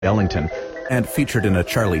Ellington, and featured in a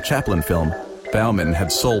Charlie Chaplin film, Bauman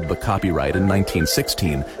had sold the copyright in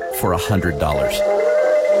 1916 for $100.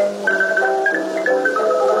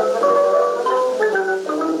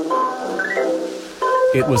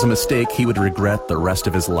 It was a mistake he would regret the rest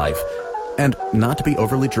of his life. And not to be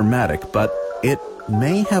overly dramatic, but it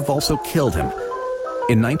may have also killed him.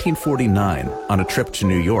 In 1949, on a trip to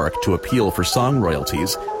New York to appeal for song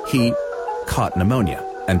royalties, he caught pneumonia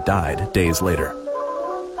and died days later.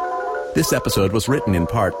 This episode was written in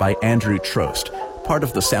part by Andrew Trost, part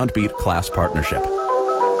of the Soundbeat class partnership.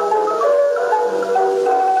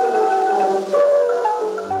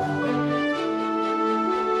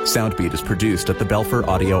 Soundbeat is produced at the Belfer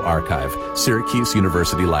Audio Archive, Syracuse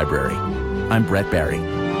University Library. I'm Brett Barry.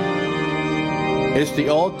 It's the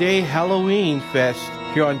all-day Halloween fest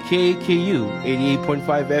here on KAKU 88.5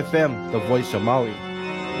 FM, the voice of Maui.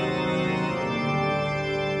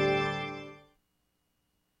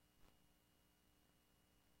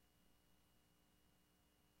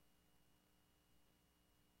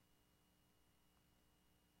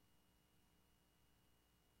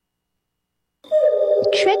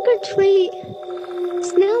 Trick or treat.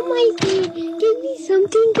 Smell my feet. Give me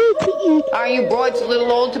something good to eat. Are you boys a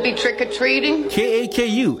little old to be trick-or-treating?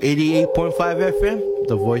 KAKU 88.5 FM,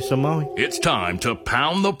 the voice of Maui. It's time to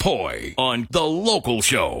pound the poi on The Local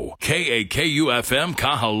Show. KAKU FM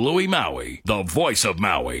Kahului Maui, the voice of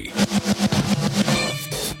Maui.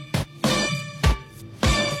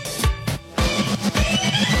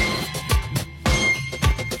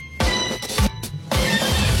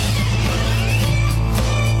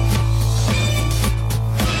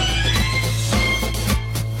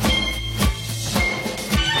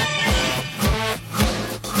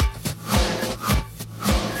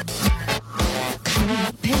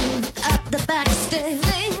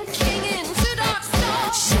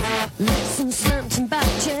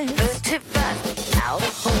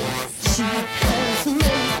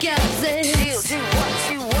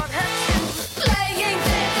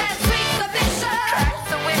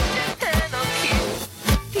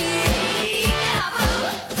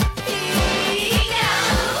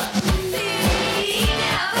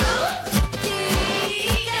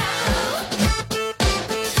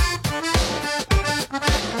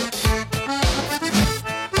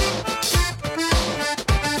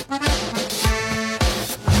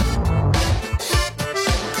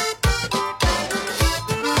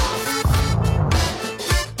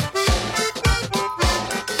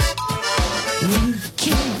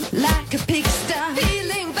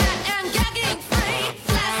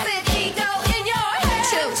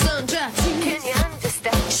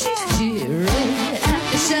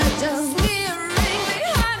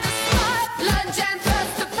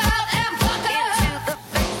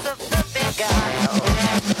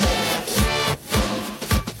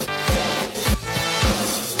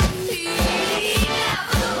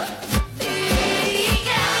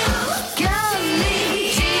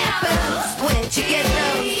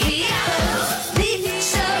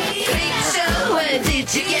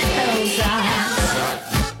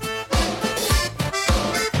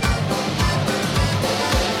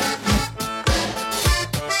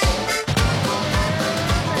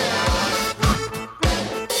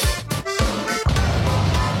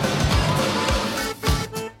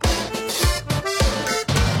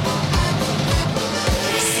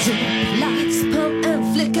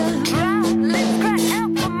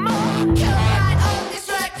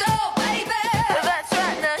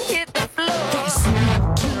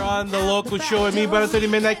 Show with me, Brother 30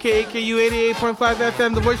 Midnight, KAKU 88.5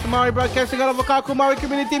 FM, the voice of Maui, broadcasting out of Wakaku Maui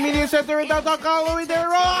Community Media Center in downtown Kahului. There,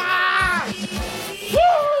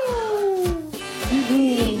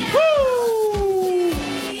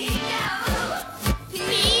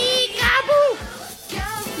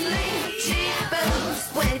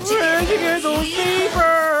 where'd you get those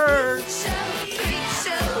beavers?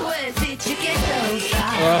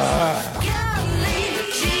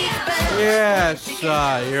 Yes,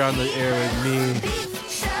 you're on the air with me.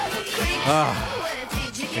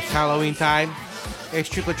 It's Halloween time. It's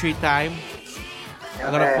trick-or-treat time.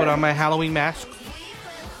 I'm gonna put on my Halloween mask.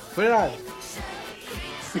 Put it on.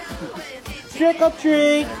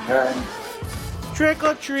 Trick-or-treat.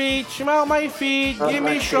 Trick-or-treat. Smell my feet. Give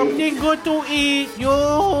me something good to eat.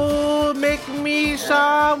 You make me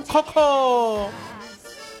some cocoa.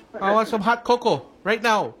 I want some hot cocoa. Right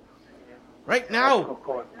now. Right now.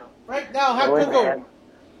 Right now, hot cocoa.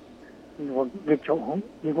 You gonna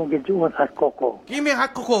get you one hot cocoa. Give me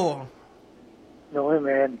hot cocoa. No,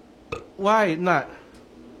 man. Why not?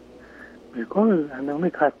 Because I don't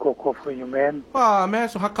make hot cocoa for you, man. Ah, man,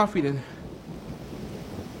 so hot coffee then.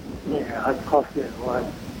 Yeah, hot coffee is what?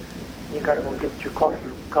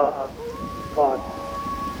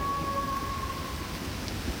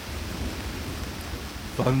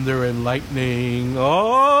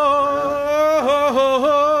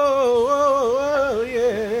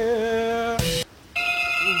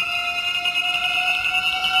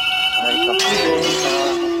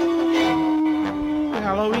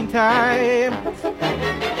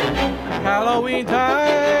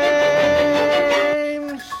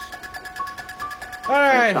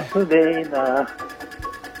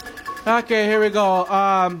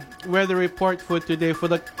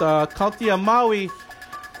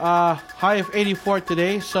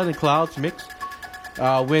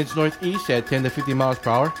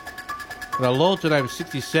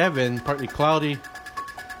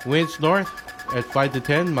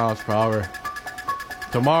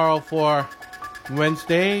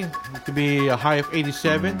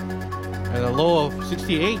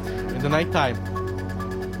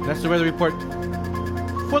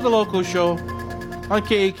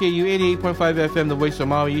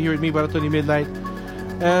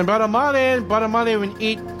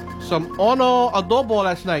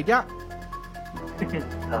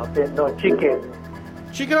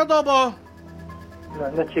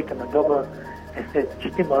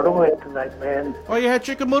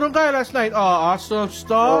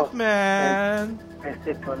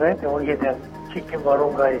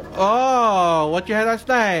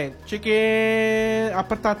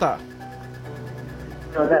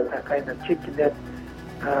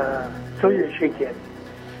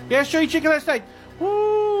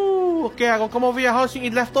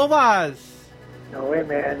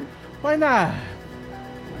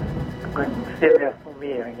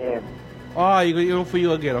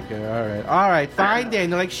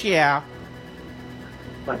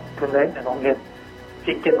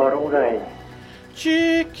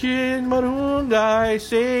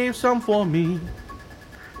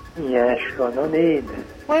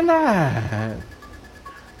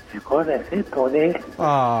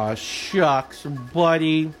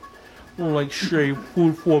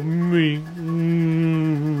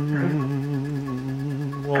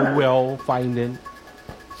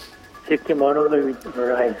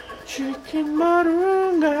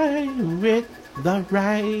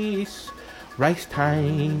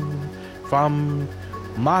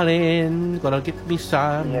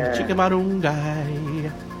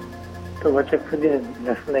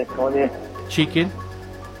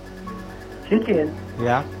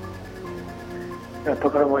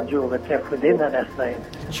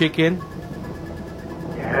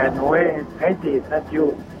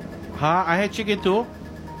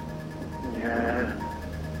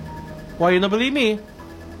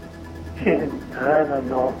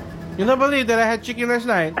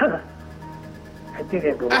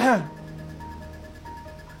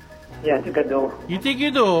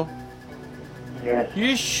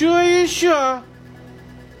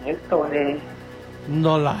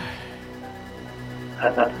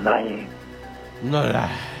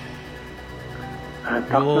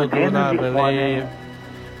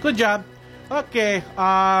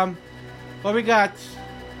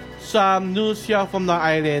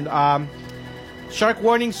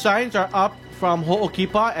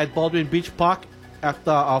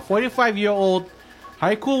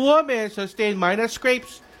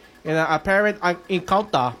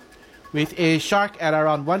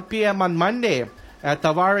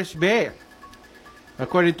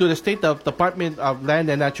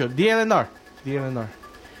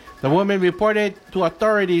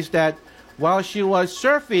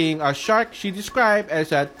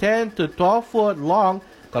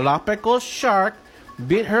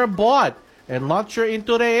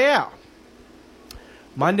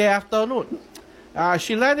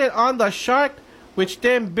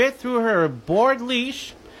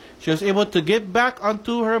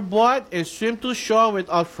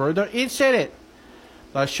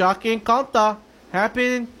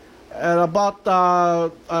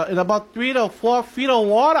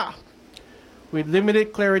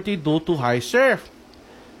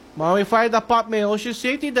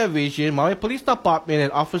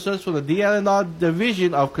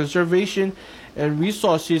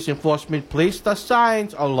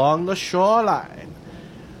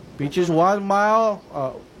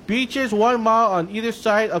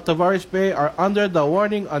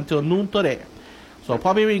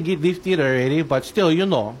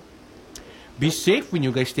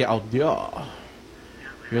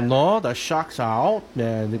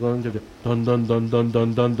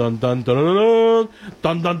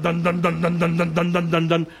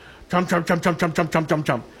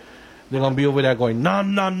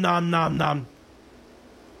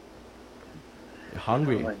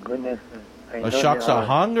 hungry. My goodness. I know The sharks they are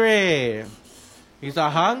hungry. He's a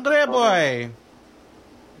hungry boy.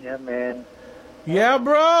 Yeah, man. Yeah,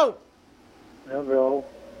 bro. No, bro.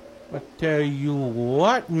 I tell you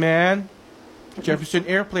what, man. Jefferson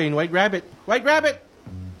Airplane, White Rabbit. White Rabbit!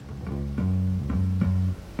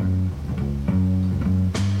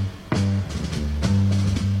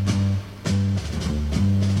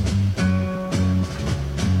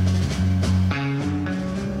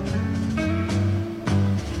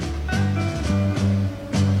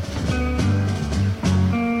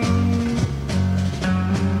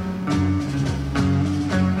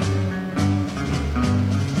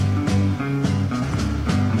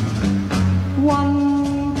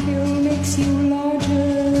 One pill makes you larger,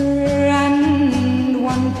 and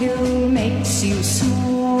one pill makes you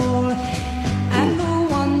small. And the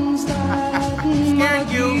ones that Scared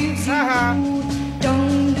you. Haha.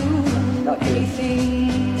 don't do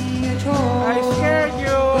anything at all. I scared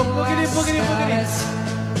you. Boogity, boogity, boogity. As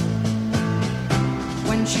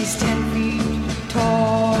when she's 10 feet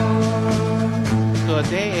tall.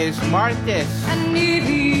 Today is Martes. And if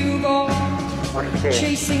you go Okay.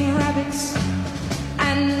 chasing rabbits,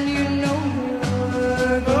 and you know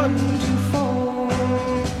you're going to fall.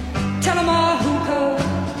 Tell 'em a hookah,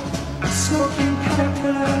 smoking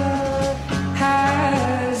caterpillar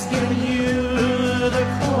has given you the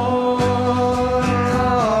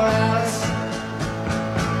chorus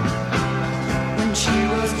when she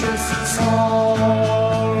was just small.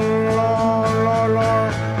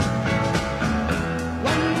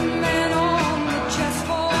 When men on the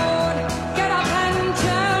chessboard get up and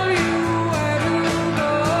tell you where to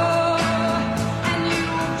go, and you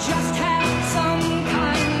just had some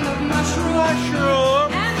kind of mushroom,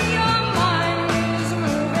 and your mind is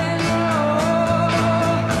moving low.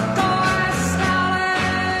 Doris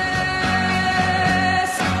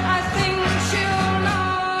Dallas, I think she'll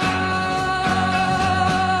know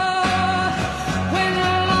when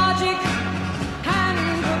logic and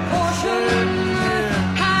proportion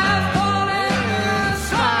have fallen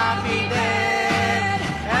sloppy dead,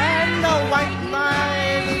 And the white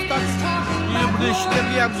line starts talking You about blish them,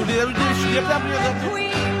 yeah, blish them, blish them, the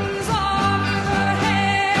queens of the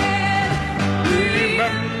head.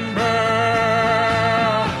 Remember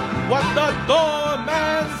what the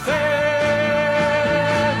doorman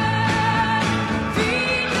said.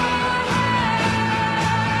 Feed your head.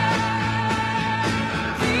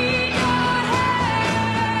 Feed your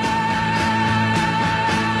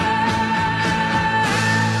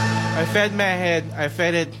head. I fed my head. I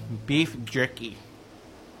fed it beef jerky.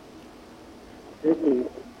 Really?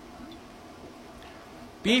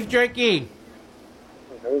 Beef jerky.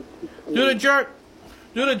 Do the jerk.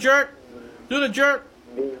 Do the jerk. Do the jerk.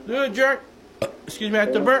 Do the jerk. Excuse me, I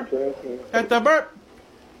have to burp. I have to burp.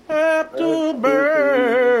 I have to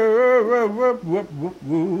burp.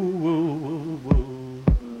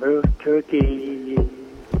 Beef turkey.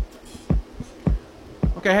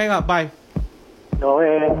 Okay, hang up. Bye. Nói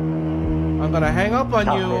em. I'm gonna hang up on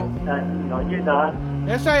you. Nói với nó.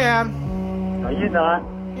 Yes, I am. Nói với nó.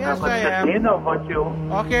 Yes, But I the am. end of what you.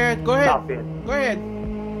 Okay, go ahead. Stop it. Go ahead.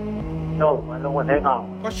 No, I don't want to hang out.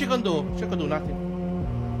 What she gonna do? She gonna do nothing.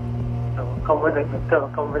 Không phải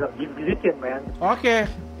là religion, man. Okay.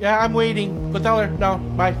 Yeah, I'm waiting. Go tell her now.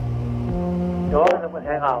 Bye. No, I don't want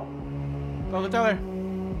to hang out. Go tell her.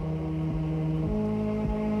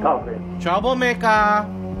 Stop it. Troublemaker.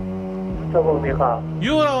 Troublemaker.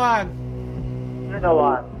 You the one. You know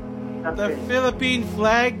what? The Nothing. Philippine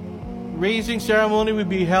flag raising ceremony will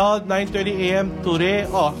be held 9:30 a.m. today.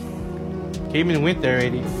 Oh, came in winter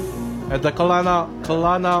already. At the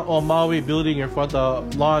Kalana o Maui building in front of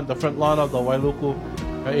the front lawn of the Wailuku,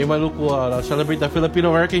 in Wailuku, celebrate the Filipino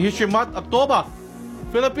American History Month, October.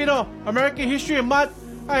 Filipino American History Month.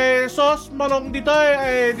 Ay sauce manong dito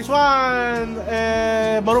ay this one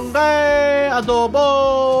barangay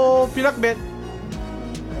adobo pinakbet.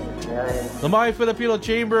 The Maui Filipino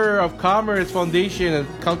Chamber of Commerce Foundation and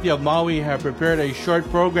County of Maui have prepared a short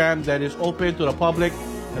program that is open to the public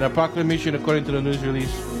and a proclamation according to the news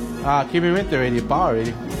release. Came in winter already, power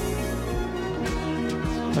already.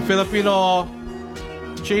 The Filipino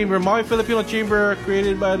Chamber, Maui Filipino Chamber,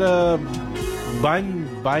 created by the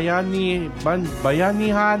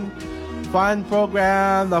Bayanihan Fund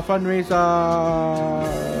Program, the fundraiser,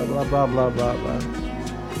 blah blah blah blah blah.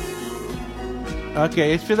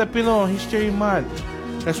 Okay, it's Filipino History Month.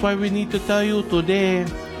 That's why we need to tell you today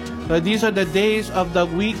that these are the days of the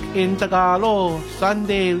week in Tagalog.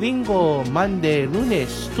 Sunday, Linggo, Monday,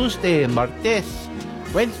 Lunes, Tuesday, Martes,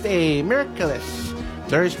 Wednesday, Miércoles,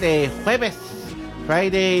 Thursday, Jueves,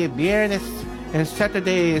 Friday, Viernes, And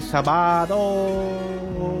Saturday is Sabado.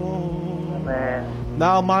 Man.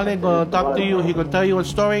 Now Marlon gonna talk to you. He gonna tell you a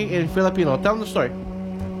story in Filipino. Tell him the story.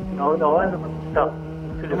 No, ano man stop.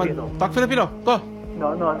 Come Filipino. on, talk Filipino. Go.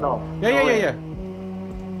 No. Yeah.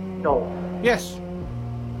 No. Yes.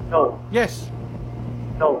 No. Yes.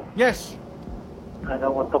 No. Yes. I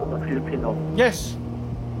don't want to talk to Filipino. Yes.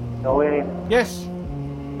 No way. Yes.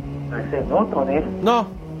 I say no, Tony. No.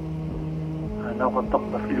 I don't want to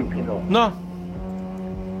talk to Filipino. No.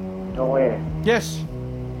 No way. Yes.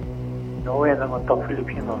 No way I don't want to talk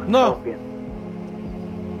Filipino. No. Stop it.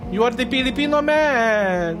 You are the Filipino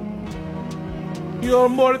man. You're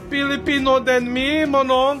more Filipino than me,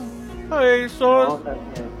 Monong. Ay, No, so that's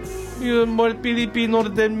it. you're more Filipino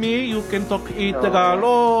than me. You can talk in No.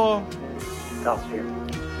 Tagalog. Stop it.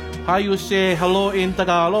 How you say hello in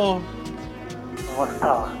Tagalog?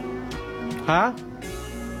 Kumusta? Huh?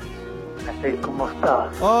 I say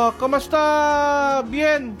kumusta? Oh, kamusta?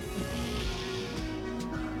 Bien.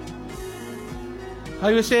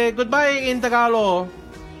 How you say goodbye in Tagalog?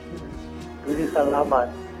 Really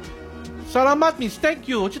salamat. Salamat means thank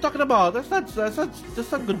you. What you talking about? That's not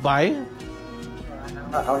goodbye.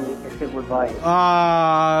 How you can say goodbye?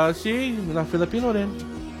 See, you're not Filipino then.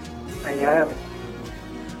 I am.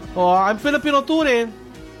 Oh, I'm Filipino too then.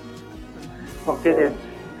 Okay then.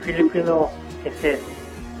 Filipino kasi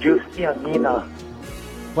Diyos yan nina.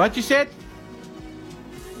 What you said?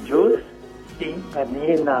 Diyos yan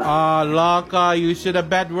kanina. Laka, you said a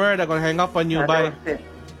bad word. I'm gonna hang up on you. Bye.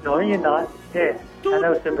 No, you're not. Yeah. I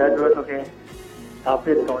know it's a bad word, okay? Stop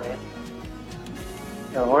it, Tony.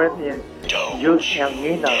 The word is Diyos yan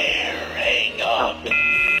nina. Stop it.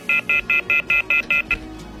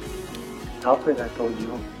 Stop it, I told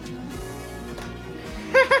you.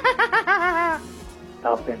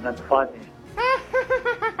 Stop it, not funny.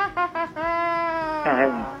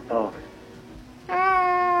 Stop.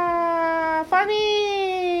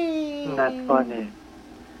 Funny. Not funny.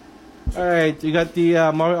 All right, you got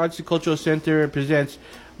the Maui Arts and Cultural Center presents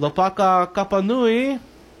Lopaka Kapanui.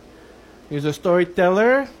 He's a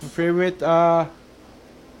storyteller. He's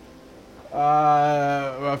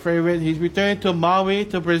returning to Maui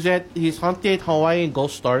to present his haunted Hawaiian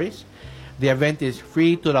ghost stories. The event is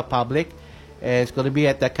free to the public. And it's going to be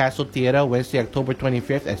at the Castle Theater Wednesday, October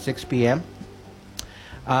 25th at 6 p.m.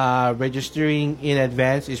 Registering in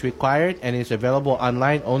advance is required and is available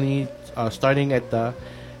online only starting at 10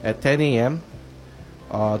 a.m.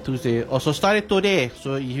 Tuesday. Also started today.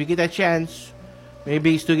 So if you get a chance,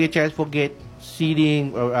 maybe you still get a chance for get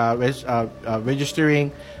seating or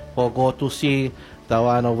registering or go to see the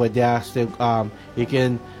one over there. Still, you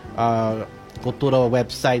can go to the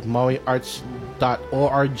website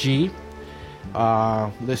mauiarts.org.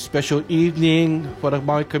 This special evening for the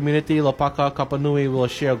Maui community, Lopaka Kapanui will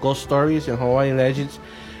share ghost stories and Hawaiian legends,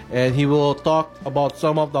 and he will talk about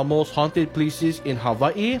some of the most haunted places in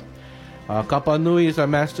Hawaii. Kapanui is a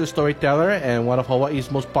master storyteller and one of Hawaii's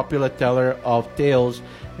most popular teller of tales,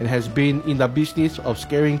 and has been in the business of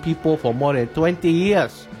scaring people for more than 20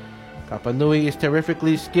 years. Kapanui is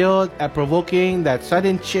terrifically skilled at provoking that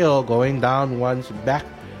sudden chill going down one's back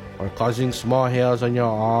or causing small hairs on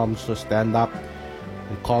your arms to stand up.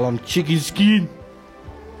 We call them chicken skin.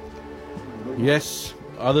 Yes,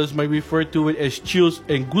 others might refer to it as chills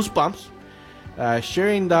and goosebumps.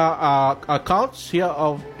 Sharing the accounts here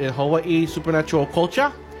of in Hawaii supernatural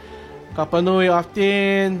culture, Kapanui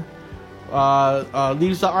often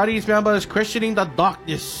leaves the audience members questioning the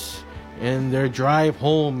darkness in their drive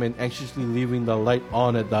home and anxiously leaving the light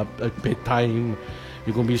on at bedtime.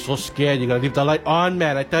 You're going to be so scared. You're going to leave the light on,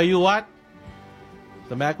 man. I tell you what.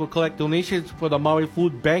 The MAC will collect donations for the Maui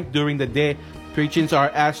Food Bank during the day. Patrons are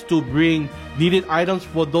asked to bring needed items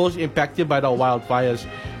for those impacted by the wildfires.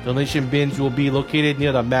 Donation bins will be located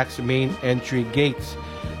near the MAC's main entry gates.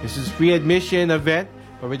 This is free admission event.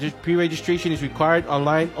 Pre-registration is required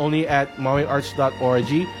online only at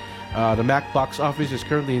mauiarts.org. The MAC box office is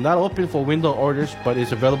currently not open for window orders, but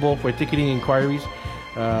is available for ticketing inquiries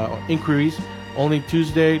only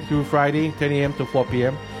Tuesday through Friday, 10 a.m. to 4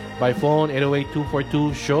 p.m. By phone,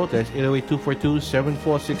 808-242-SHOW, that's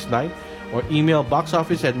 808-242-7469, or email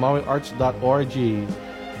boxoffice@mauiarts.org.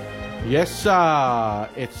 Yes,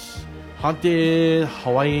 it's Haunted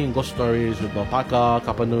Hawaiian Ghost Stories with Lopaka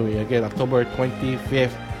Kapanui. Again, October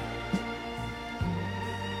 25th.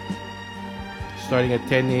 Starting at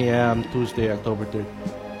 10 a.m. Tuesday, October 3rd.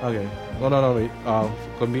 Okay. No, wait.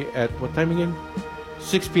 Gonna be at what time again?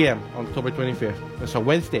 6 p.m. on October 25th. That's a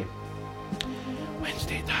Wednesday.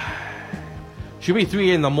 Wednesday time. Should be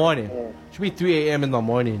 3 in the morning. Should be 3 a.m. in the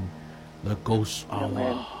morning. The ghost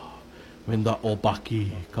hour. When the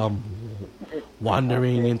Obaki come.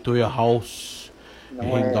 wandering into your house.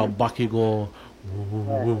 And the Baki go.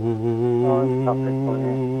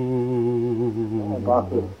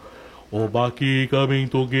 Obaki coming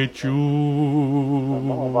to get you.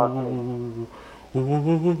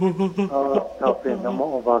 Stop it, no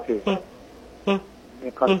more Obaki.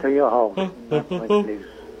 You come to your house, not my place.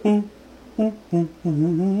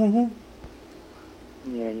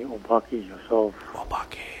 Yeah, you Obaki yourself.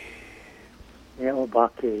 Obaki. Yeah,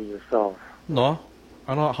 Obaki yourself. No,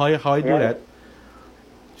 I don't know how I do that.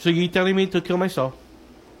 So you telling me to kill myself?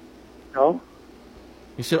 No?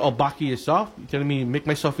 You said Obaki yourself? You telling me make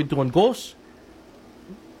myself into one ghost?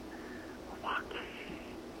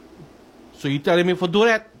 So you telling me to do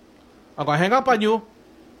that? I'm gonna hang up on you.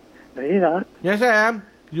 No, you're not. Yes, I am.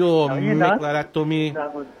 You No, you're make not. like that to me.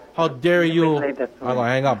 No, How dare you you? make like that to I'm me. gonna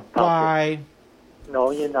hang up. Stop it. Bye. No,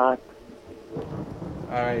 you're not.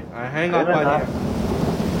 Alright, I hang No, up you're on not. you.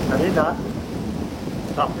 No, you're not.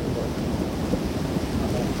 Stop it.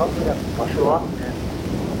 Stop it. Wash you up, man.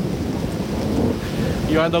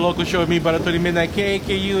 You're on the local show with me, Brother Tony Midnight,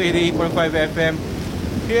 KAKU 88.5 FM.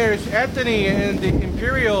 Here's Anthony and the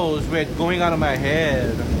Imperials with Going Out of My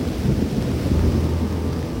Head.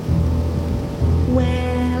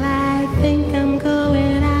 Well, I think I'm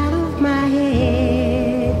going out of my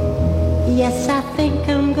head. Yes, I think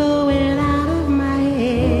I'm going out of my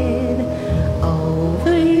head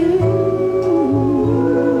over you.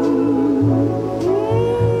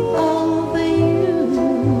 Over you.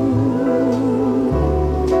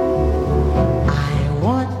 I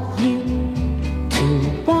want you to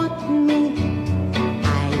want me. I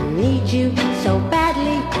need you so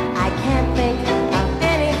badly. I can't think of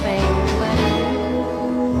anything but you.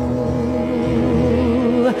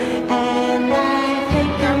 And I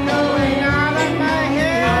think I'm going out of my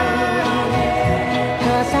head,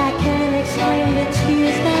 'cause I can't explain the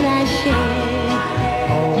tears that I shed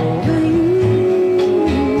over you.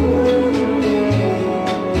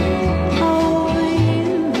 Over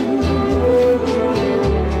you.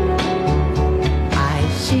 I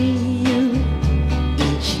see you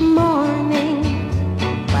each morning,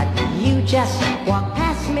 but you just walk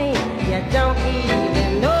past me. You don't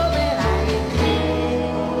even know that I exist.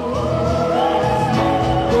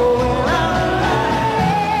 Going out of my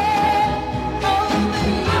head, over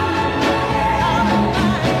you. Out of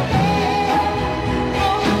my head,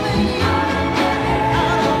 over you.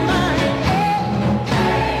 Out of my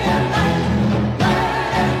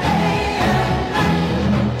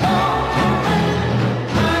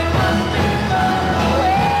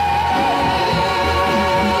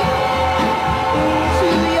into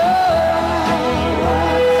your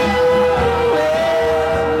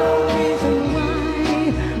well, no reason why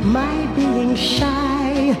my being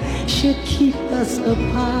shy should keep us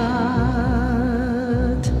apart.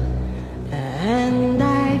 And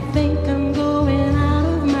I think I'm going out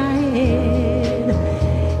of my head.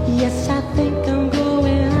 Yes, I think I'm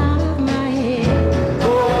going out of my head.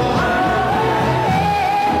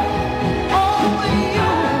 Over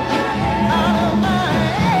you, out of my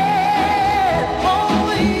head.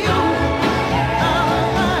 Over you, out of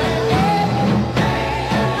my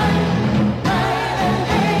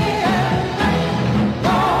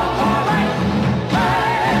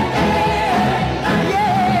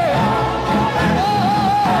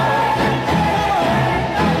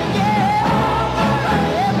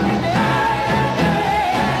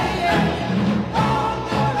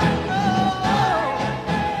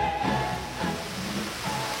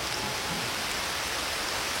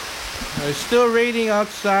It's still raining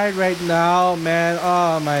outside right now, man.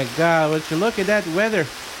 Oh my God, would you look at that weather?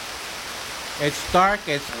 It's dark,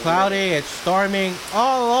 it's cloudy, it's storming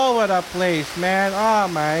all over the place, man. Oh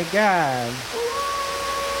my God.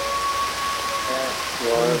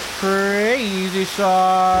 It's crazy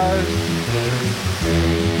sauce.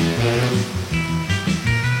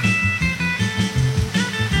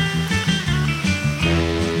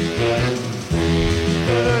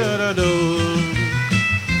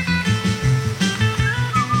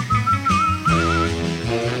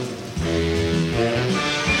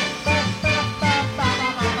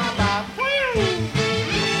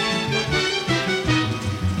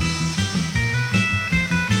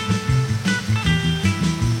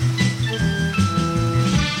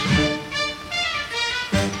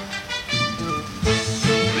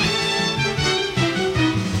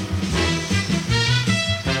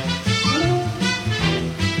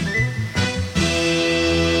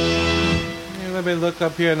 Let me look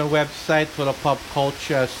up here on the website for the pop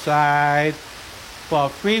culture side. For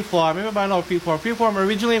Freeform, everybody know Freeform. Freeform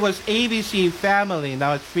originally was ABC Family,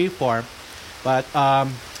 now it's Freeform. But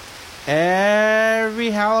every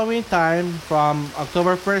Halloween time from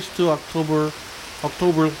October 1st to October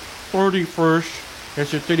 31st.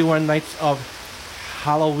 There's your 31 nights of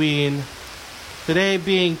Halloween. Today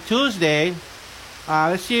being Tuesday.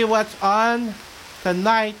 Let's see what's on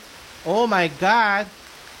tonight. Oh my God.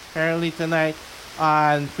 Apparently tonight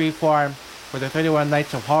on Freeform for the 31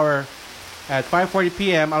 Nights of Horror at 5:40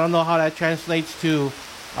 p.m. I don't know how that translates to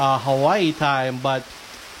Hawaii time, but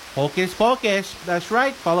Hocus Pocus, that's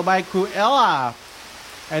right, followed by Cruella.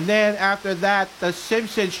 And then after that, The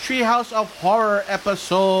Simpsons Treehouse of Horror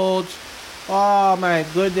episodes. Oh my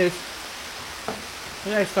goodness.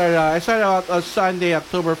 When I started out on Sunday,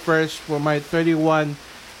 October 1st for my 31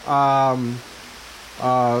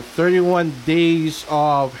 days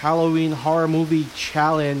of Halloween horror movie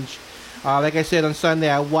challenge. Like I said, on Sunday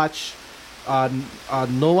I watched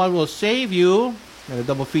No One Will Save You, and I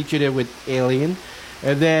double featured it with Alien.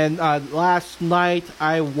 And then last night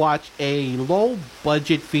I watched a low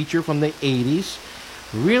budget feature from the 80s.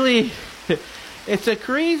 Really, it's a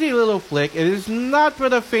crazy little flick. It is not for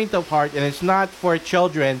the faint of heart, and it's not for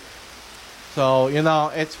children. So, you know,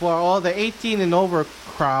 it's for all the 18 and over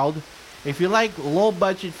crowd. If you like low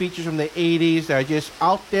budget features from the 80s that are just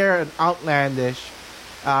out there and outlandish,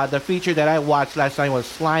 the feature that I watched last night was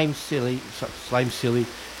Slime City.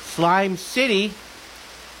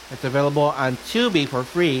 It's available on Tubi for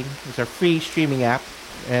free. It's a free streaming app,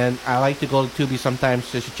 and I like to go to Tubi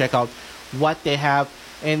sometimes just to check out what they have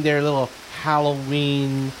in their little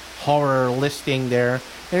Halloween horror listing there.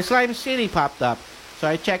 And Slime City popped up, so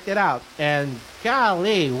I checked it out. And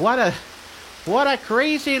golly, what a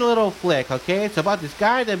crazy little flick. Okay, it's about this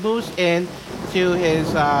guy that moves in to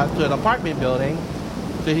his to an apartment building,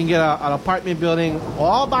 so he can get an apartment building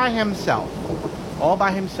all by himself,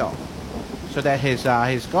 so that his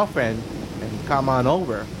girlfriend can come on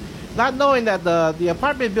over, not knowing that the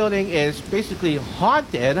apartment building is basically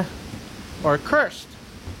haunted or cursed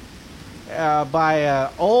by an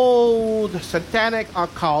old satanic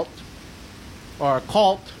occult or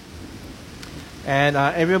cult, and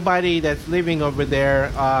everybody that's living over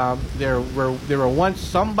there, there were once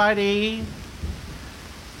somebody,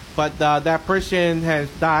 but that person has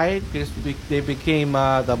died because they became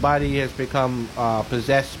the body has become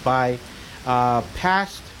possessed by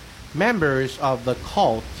past members of the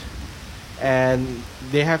cult, and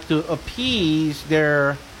they have to appease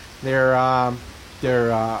their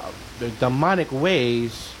demonic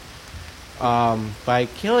ways by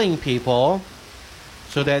killing people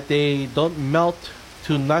so that they don't melt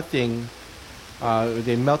to nothing.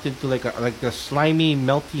 They melt into like a slimy,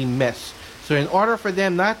 melty mess. So in order for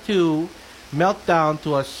them not to melt down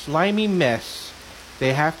to a slimy mess,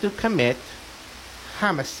 they have to commit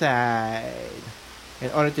homicide in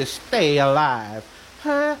order to stay alive.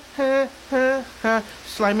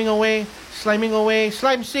 Sliming away,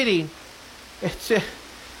 Slime City.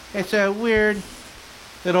 It's a weird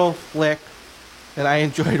little flick that I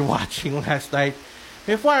enjoyed watching last night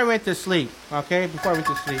before I went to sleep. Okay, before I went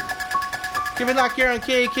to sleep. Keep it locked here on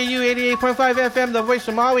KAKU 88.5 FM, the voice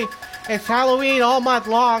of Maui. It's Halloween all month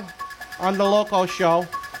long on the Local Show.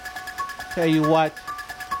 Tell you what,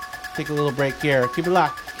 take a little break here. Keep it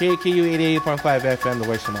locked. KAKU 88.5 FM, the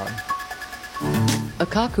voice of Maui.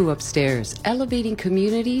 Akaku Upstairs, elevating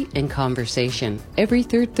community and conversation. Every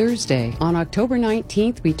third Thursday. On October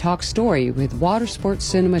 19th, we talk story with water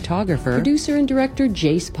sports cinematographer, producer, and director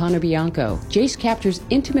Jace Ponabianco. Jace captures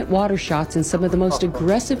intimate water shots in some of the most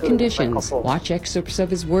aggressive conditions. Watch excerpts of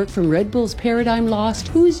his work from Red Bull's Paradigm Lost,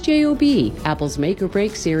 Who is J.O.B., Apple's Make or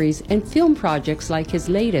Break series, and film projects like his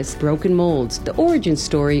latest, Broken Molds, the origin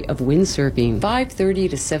story of windsurfing. 5:30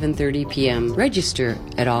 to 7:30 p.m. Register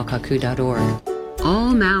at allkaku.org.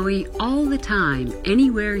 All Maui, all the time,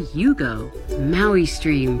 anywhere you go. Maui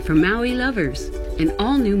Stream for Maui lovers. An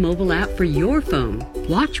all-new mobile app for your phone.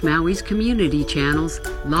 Watch Maui's community channels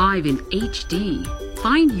live in HD.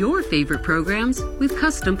 Find your favorite programs with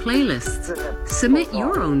custom playlists. Submit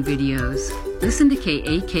your own videos. Listen to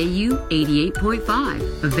KAKU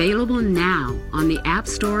 88.5. Available now on the App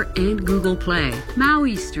Store and Google Play.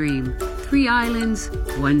 Maui Stream. 3 islands,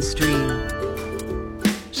 1 stream.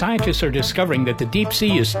 Scientists are discovering that the deep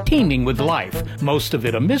sea is teeming with life, most of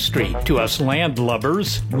it a mystery to us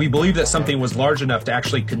landlubbers. We believe that something was large enough to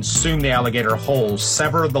actually consume the alligator whole,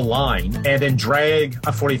 sever the line, and then drag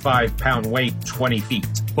a 45-pound weight 20 feet.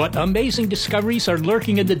 What amazing discoveries are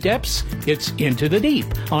lurking in the depths? It's Into the Deep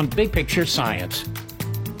on Big Picture Science.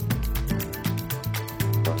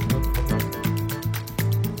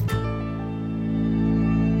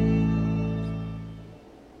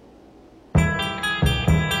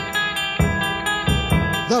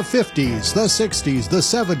 The The 50s, the 60s, the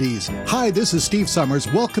 70s. Hi, this is Steve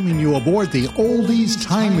Summers welcoming you aboard the Oldies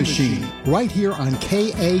Time Machine right here on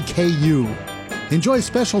KAKU. Enjoy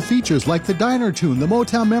special features like the Diner Tune, the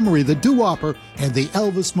Motown Memory, the Doo-Wopper, and the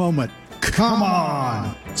Elvis Moment. Come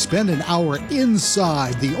on! Spend an hour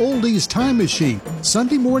inside the Oldies Time Machine,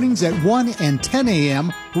 Sunday mornings at 1 and 10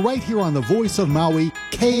 a.m. right here on the Voice of Maui,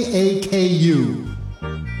 KAKU.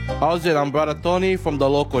 How's it? I'm Brother Tony from the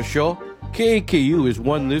local show. KAKU is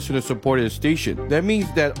one listener-supported station. That means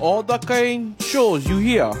that all the kind shows you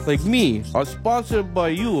hear, like me, are sponsored by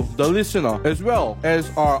you, the listener, as well as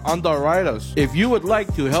our underwriters. If you would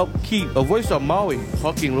like to help keep the Voice of Maui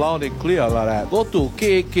talking loud and clear like that, go to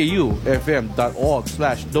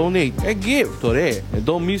kakufm.org/donate and give today. And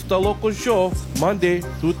don't miss the local show Monday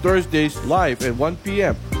through Thursdays live at 1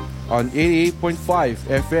 p.m. on 88.5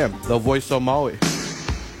 FM, the Voice of Maui.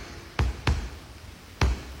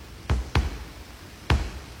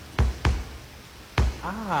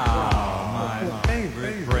 My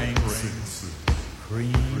favorite brings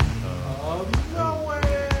cream of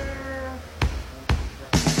nowhere.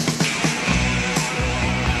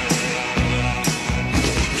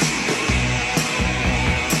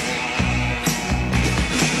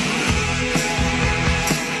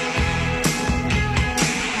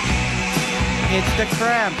 It's the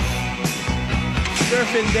Cramps.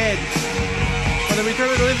 Surfing Dead. On the Return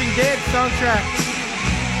of the Living Dead soundtrack.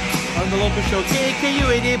 On the local show,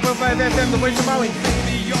 KAKU 88.5 FM, the Voice of Maui.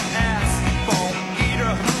 Baby, your asphalt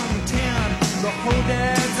eater hung 10. The whole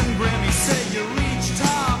dads and Grammy say you reach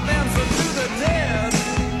top. Answer to the dead,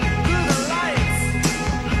 through the lights.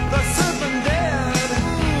 The surfing dead,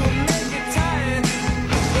 ooh, make it tight.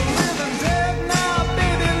 The living dead now,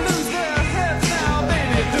 baby, lose their heads now,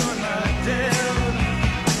 baby, doing the dead.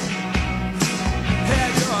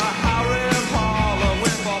 Had your Harry Potter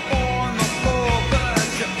with a ball on the floor, but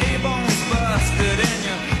your A-bones busted and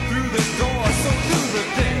you through the door, so do the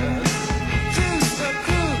dead. Choose the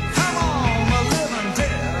crew, come on, the living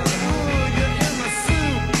dead. Ooh, you're in the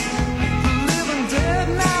soup. The living dead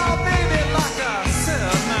now, baby, like I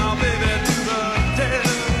said, now, baby, do the dead.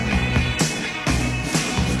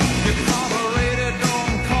 Your carbureted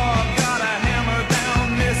on car got a hammer down,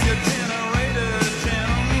 miss your generator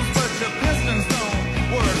gems, but your pistons don't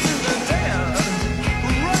work. Do the dead.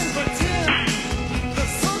 Run for 10. The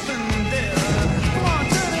something dead. Come on,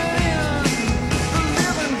 turn it in. The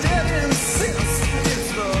living dead insists it's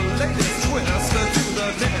the latest twist to do the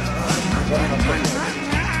dead.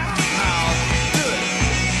 Now, do it.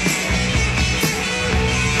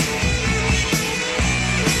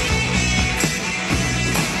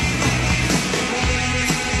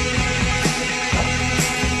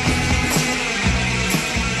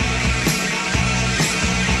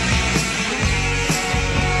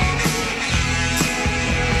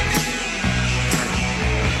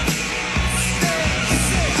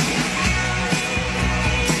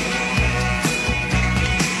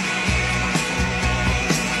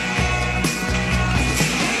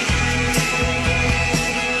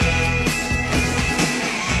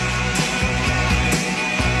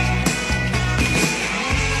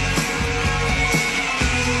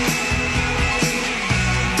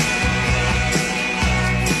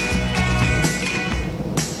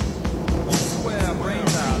 Square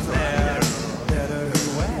brains out there, dead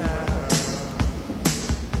everywhere.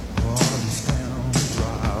 All these phantom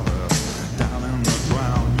drivers down in the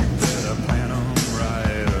ground, you better plan 'em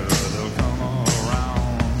right, or they'll come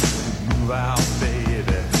around. Move out,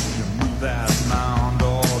 baby, you move that mound,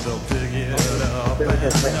 or they'll pick it up and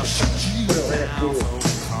they'll shut you down. So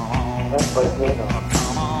come on, come on, come on,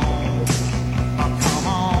 come on, come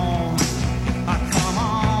on.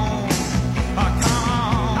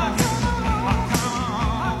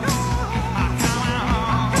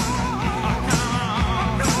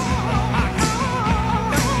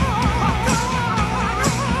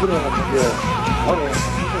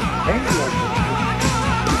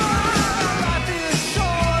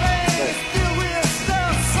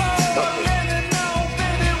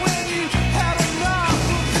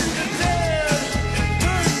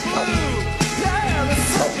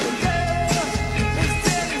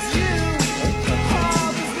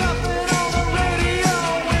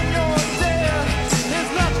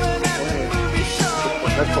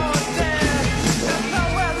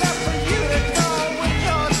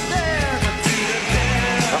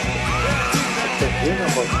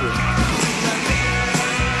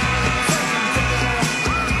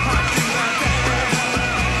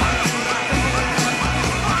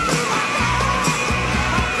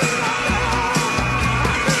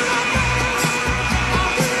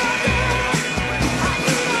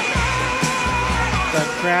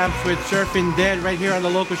 with Surfing Dead right here on the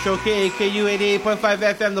local show, KAKU 88.5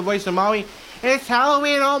 FM, the voice of Maui. It's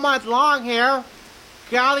Halloween all month long here.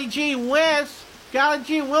 Golly gee whiz. Golly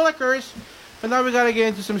gee willikers. But now we gotta get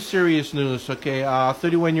into some serious news, okay?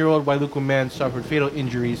 31-year-old Wailuku man suffered fatal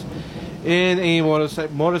injuries in a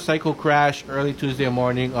motorcycle crash early Tuesday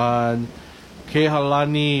morning on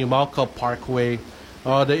Kehalani Mauka Parkway.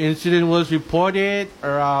 The incident was reported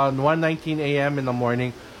around 1:19 a.m. in the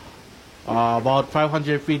morning, about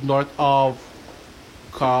 500 feet north of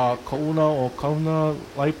Kauna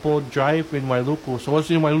Laipo Drive in Wailuku. So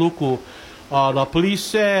what's in Wailuku? The police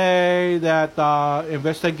say that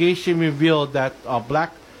investigation revealed that a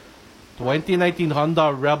black 2019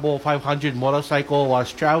 Honda Rebel 500 motorcycle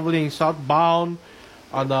was traveling southbound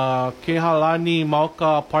on the Kehalani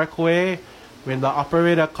Mauka Parkway when the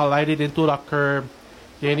operator collided into the curb,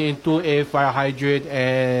 then into a fire hydrant,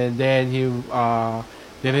 and then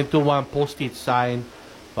into one post-it sign.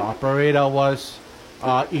 The operator was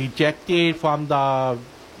ejected from the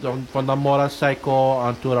motorcycle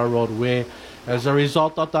onto the roadway. As a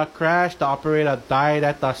result of the crash, the operator died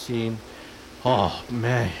at the scene. Oh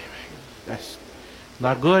man, that's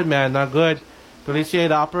not good, man, not good. Police say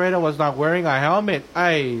the operator was not wearing a helmet.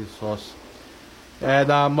 Ay, sos. And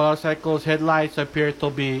the motorcycle's headlights appear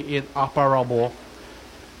to be inoperable.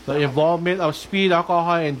 The involvement of speed,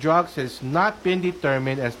 alcohol, and drugs has not been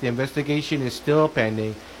determined as the investigation is still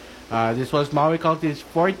pending. This was Maui County's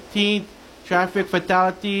 14th traffic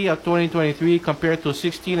fatality of 2023 compared to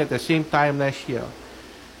 16 at the same time last year.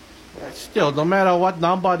 Still, no matter what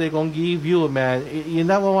number they're going to give you, man, you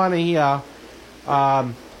never want to hear,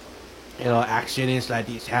 accidents like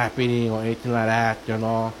this happening or anything like that, we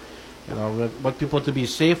want people to be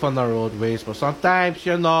safe on the roadways, but sometimes,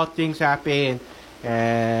 things happen,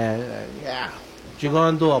 and what you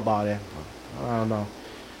going to do about it? I don't know.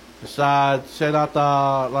 Just send out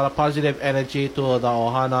a lot of positive energy to the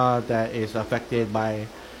ohana that is affected by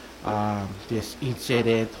this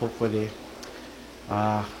incident. Hopefully,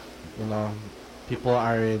 people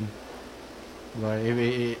are in,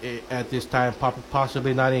 at this time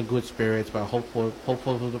possibly not in good spirits, but hopeful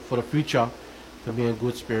for the future to be in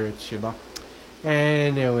good spirits.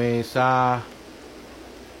 Anyways, what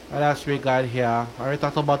else we got here? I already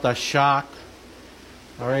talked about the shock.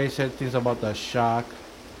 I already said things about the shock.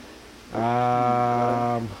 Look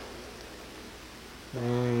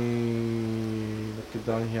it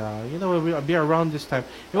down here. It will be around this time.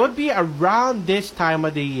 It would be around this time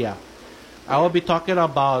of the year. I will be talking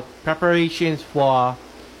about preparations for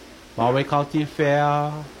Maui County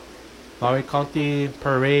Fair, Maui County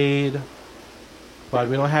Parade, but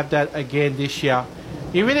we don't have that again this year.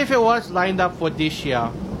 Even if it was lined up for this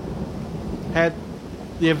year, had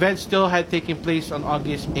the event still had taken place on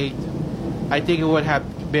August 8th, I think it would have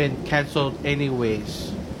been cancelled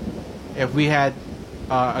anyways if we had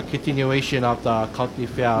a continuation of the county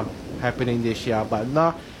fair happening this year. But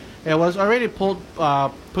no, it was already put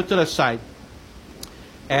to the side,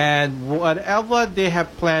 and whatever they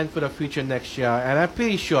have planned for the future next year, and I'm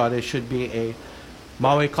pretty sure there should be a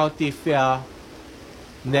Maui County Fair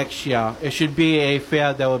next year. It should be a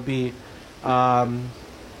fair that would be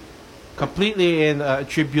completely in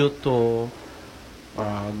tribute to the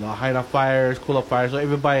Haina fires, Kula fires, so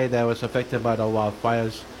everybody that was affected by the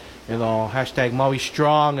wildfires, hashtag Maui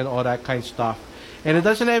Strong and all that kind of stuff. And it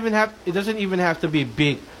doesn't even have to be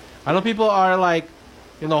big. I know people are like,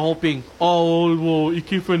 hoping, well,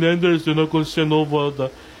 Iki Fernandez, they're not going to send over the.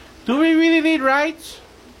 Do we really need rights?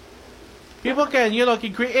 People can,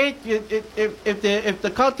 can create if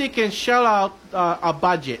the county can shell out a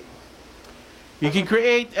budget. You can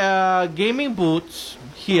create gaming booths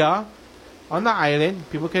here on the island.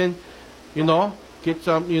 People can, get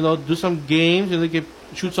some, do some games, and they can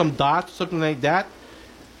shoot some dots, something like that.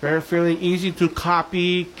 Fairly easy to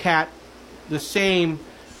copycat the same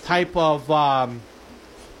type of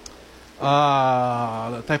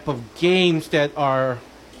games that are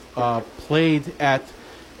played at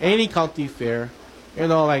any county fair.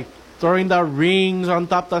 Like throwing the rings on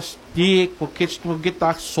top of the stick. We'll get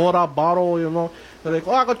that soda bottle, They're like,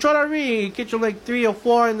 I can throw the ring. You get you like 3 or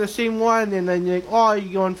 4 in the same one, and then you're like,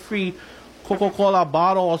 you're going free Coca-Cola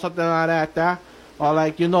bottle or something like that. Or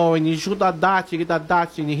like, when you shoot the dots, you get the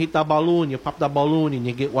dots, and you hit the balloon, you pop the balloon, and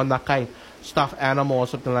you get one that kind stuffed animal or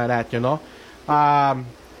something like that,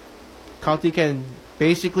 County can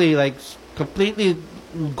basically like completely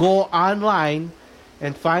go online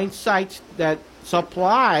and find sites that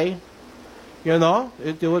supply, there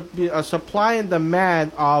would be a supply and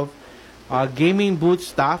demand of gaming booth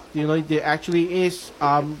stuff. There actually is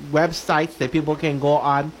websites that people can go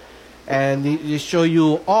on and they show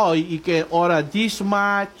you, oh, you can order this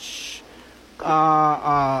much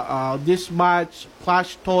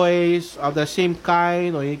plush toys of the same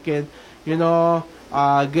kind, or you can, you know,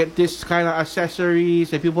 get this kind of accessories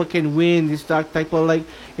that people can win, this type of like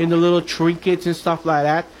in the little trinkets and stuff like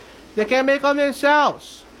that. They can make them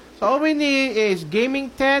themselves. So all we need is gaming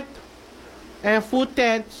tent and food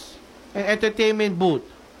tents and entertainment booth.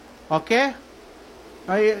 Okay?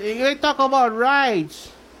 You talk about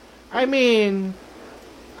rides. I mean,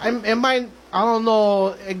 I don't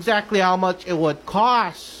know exactly how much it would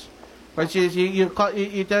cost, but you're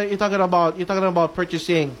talking about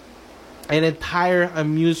purchasing an entire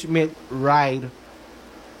amusement ride,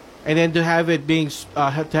 and then to have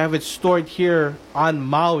it stored here on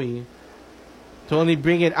Maui, to only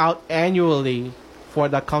bring it out annually for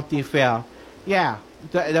the county fair. Yeah,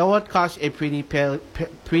 that would cost a pretty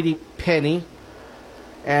penny,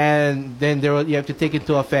 and then you have to take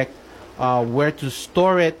into effect where to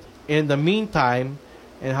store it in the meantime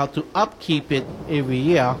and how to upkeep it every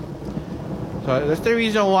year. So that's the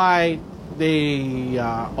reason why they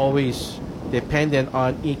always dependent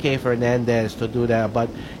on E.K. Fernandez to do that.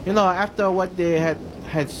 But you know, after what they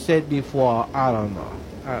had said before, I don't know.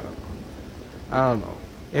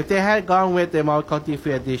 If they had gone with the Maui County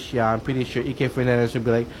Fair this year, I'm pretty sure E.K. Fernandez would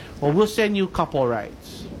be like, well, we'll send you a couple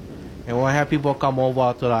rides, and we'll have people come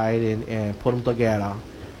over to the island and put them together.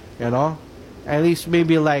 You know, at least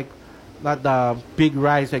maybe like not the big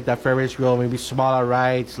rides like the Ferris wheel, maybe smaller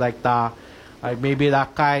rides like maybe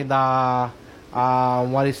that kind of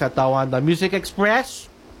what is that one? The Music Express.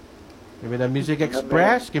 Maybe the Music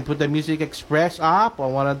Express, can put the Music Express up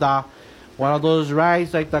on one of those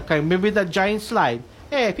rides like the kind. Maybe the giant slide.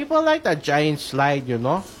 Hey, people like the giant slide, you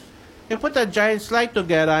know. You put the giant slide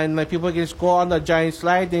together and like people can just go on the giant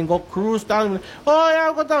slide and go cruise down. Oh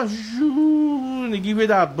yeah, go down. They give you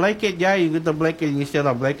the blanket. Yeah, you get the blanket. You stay on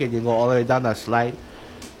the blanket. You go all the way down the slide.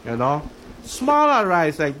 You know, smaller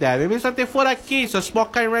rides like that. Maybe something for the kids. A small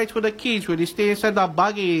kind rides for the kids where they stay inside the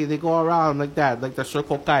buggy. They go around like that, like the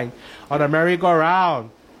circle kind, or the merry-go-round.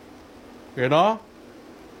 You know,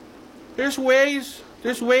 there's ways.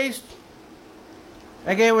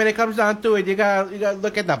 Again, when it comes down to it, you gotta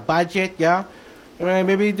look at the budget, yeah. I mean,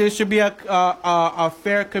 maybe there should be a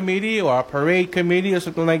fair committee or a parade committee or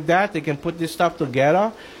something like that. They can put this stuff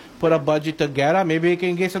together, put a budget together. Maybe you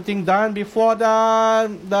can get something done before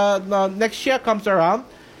the next year comes around,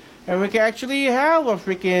 and we can actually have a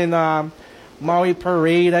freaking Maui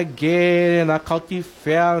parade again, and a county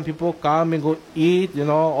fair, and people come and go eat. You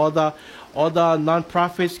know, all the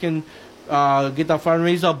non-profits can get the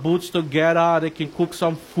fundraiser booths together. They can cook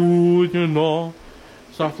some food, you know,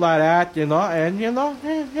 stuff like that, you know. And you know,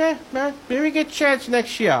 yeah, man, maybe we get a chance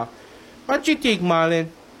next year. What you think, Marlon?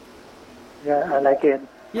 Yeah, I like it.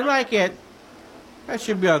 You like it? That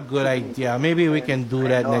should be a good idea. Maybe we can do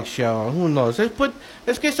that next year. Who knows?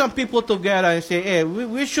 Let's get some people together and say, hey,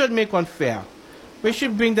 we should make one fair. We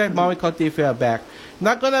should bring that Maui County Fair back.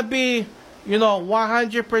 Not gonna be, you know,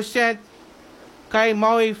 100% kind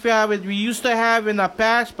Maui Fair that we used to have in the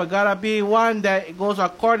past, but gotta be one that goes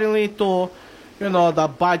accordingly to, you know, the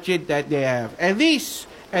budget that they have. At least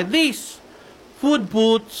food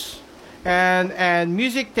booths and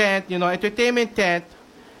music tent, you know, entertainment tent,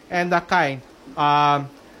 and that kind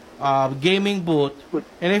gaming booth.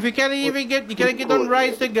 And if you can't get the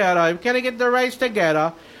rides together, if you can't get the rides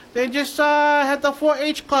together, then just have the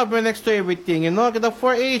 4-H club right next to everything, you know. Get the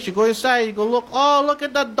 4-H, you go inside, you go look, oh, look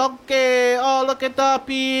at the donkey, oh, look at the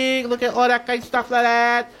pig, look at all that kind of stuff like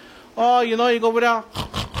that. Oh, you know, you go over there,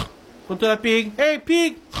 go to the pig, hey,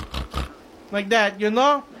 pig, like that, you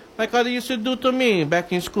know. Like how they used to do to me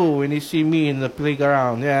back in school when they see me in the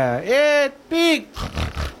playground. Yeah, hey, pig,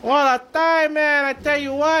 what a time, man, I tell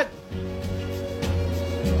you what.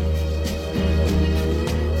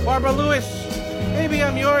 Barbara Lewis, Baby,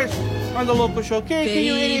 I'm yours on the local show.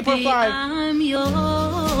 KKU 88.5. I'm yours,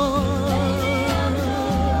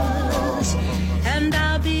 and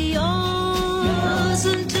I'll be yours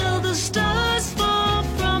until the stars fall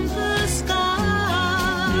from the sky.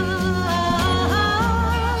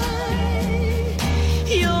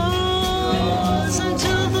 Yours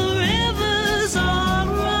until the rivers all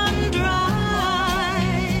run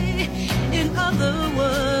dry. In other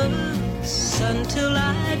words, until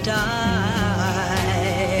I die.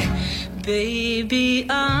 Baby,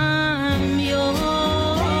 I'm yours,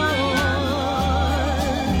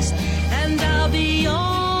 and I'll be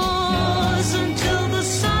yours until the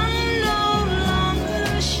sun no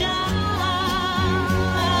longer shines.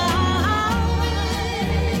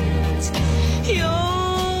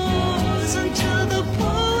 Yours until the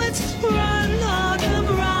poets run out of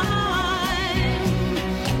rhyme.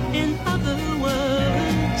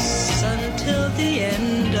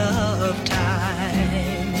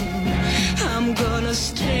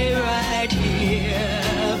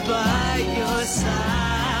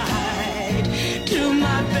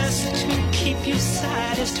 keep you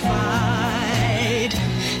satisfied.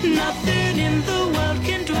 Nothing in the world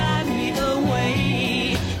can drive me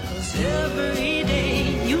away, 'cause every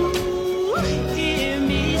day you hear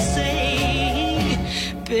me say,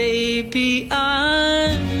 baby,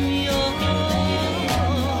 I'm yours,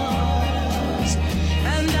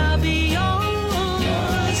 and I'll be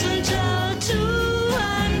yours until 2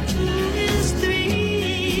 and 2 is 3.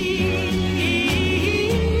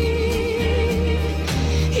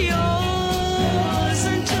 Yours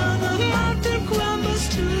until the mountain crumbles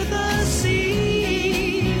to the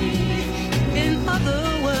sea. In other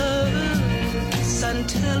words,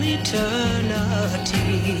 until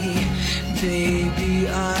eternity, baby,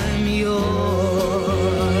 I'm yours.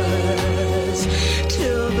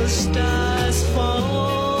 Till the stars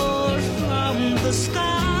fall from the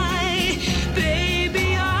sky,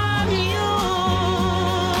 baby, I'm yours.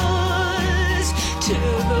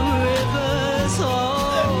 Till the rivers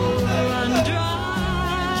all run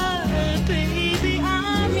dry, baby,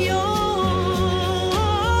 I'm yours.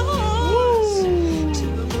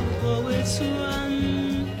 Till the poets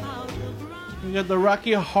run out of We got the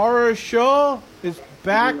Rocky Horror Show. It's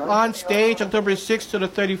back on stage October 6th to the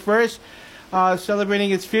 31st, celebrating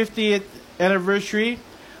its 50th anniversary.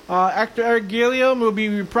 Actor Eric Gilliam will be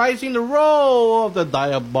reprising the role of the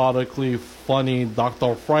diabolically funny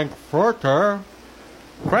Dr. Frank Furter.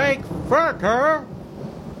 Frank Furter!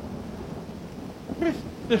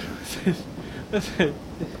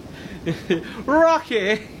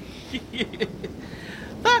 Rocky!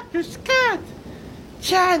 Dr. Scott!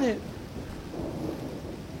 Janet!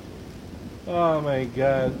 Oh my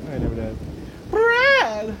god, I never did.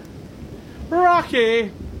 Brad!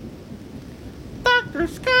 Rocky! Dr.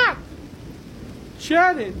 Scott!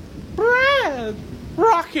 Janet! Brad!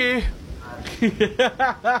 Rocky!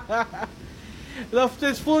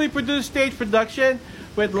 This fully produced stage production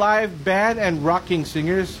with live band and rocking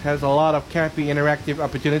singers has a lot of campy interactive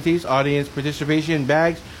opportunities. Audience participation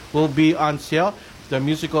bags will be on sale. The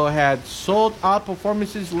musical had sold out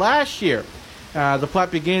performances last year. The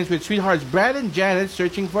plot begins with sweethearts Brad and Janet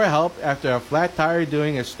searching for help after a flat tire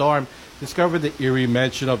during a storm discovered the eerie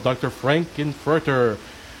mansion of Dr. Frankenfurter.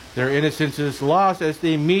 Their innocence is lost as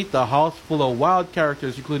they meet the house full of wild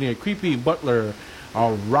characters, including a creepy butler,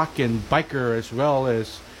 a rockin' biker, as well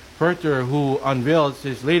as Furter, who unveils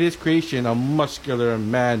his latest creation, a muscular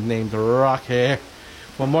man named Rocky.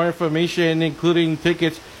 For more information, including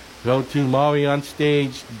tickets, go to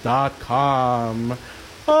MauiOnStage.com.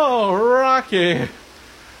 Oh, Rocky!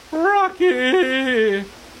 Rocky!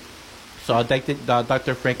 So,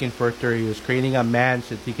 Dr. Frankenfurter, he was creating a man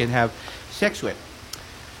so that he can have sex with.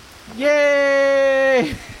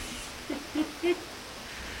 Yay!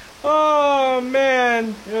 Oh,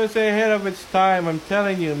 man. It was ahead of its time. I'm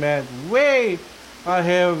telling you, man. Way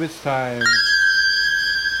ahead of its time.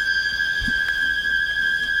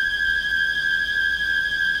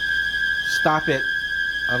 Stop it.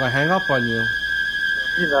 I'm gonna hang up on you.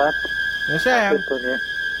 Yes, I am.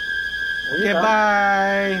 Okay,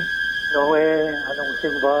 bye. No way. I don't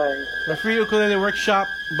say bye. The free ukulele workshop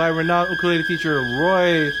by renowned ukulele teacher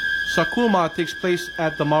Roy Sakuma takes place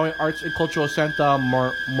at the Maui Arts and Cultural Center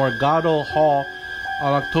Morgado Hall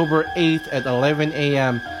on October 8th at 11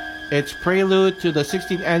 a.m. It's prelude to the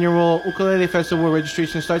 16th annual Ukulele Festival.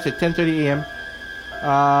 Registration starts at 10:30 a.m.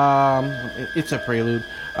 It's a prelude.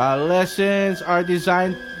 Lessons are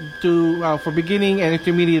designed for beginning and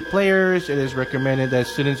intermediate players. It is recommended that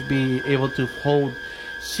students be able to hold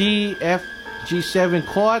C, F, G7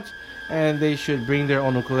 chords, and they should bring their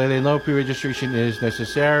own ukulele. No pre-registration is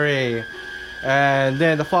necessary. And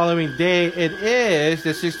then the following day, it is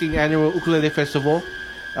the 16th annual Ukulele Festival.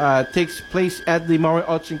 Takes place at the Maui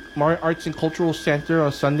Arts and Cultural Center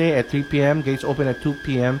on Sunday at 3 p.m. Gates open at 2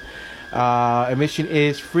 p.m. Admission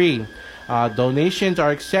is free. Donations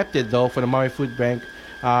are accepted, though, for the Maui Food Bank,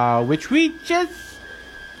 which we just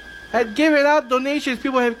had given out donations.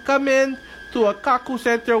 People have come in to a Kaku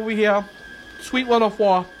Center over here, Suite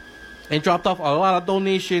 104, and dropped off a lot of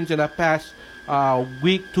donations in the past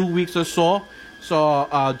week, 2 weeks or so. So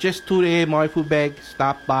just today, Maui Food Bank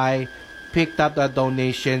stopped by, picked up the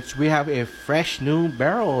donations. We have a fresh new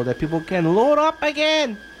barrel that people can load up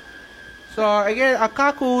again. So again,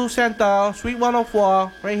 Akaku Center, Suite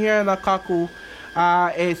 104, right here in Akaku,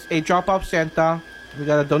 is a drop-off center. We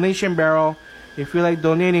got a donation barrel. If you like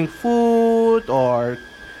donating food or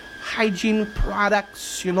hygiene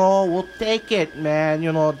products, you know, we'll take it, man.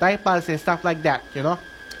 You know, diapers and stuff like that, you know.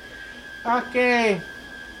 Okay.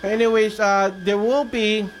 Anyways, there will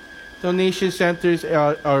be donation centers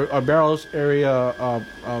or barrels area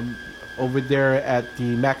over there at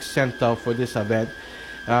the Max Center for this event.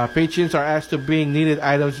 Patrons are asked to bring needed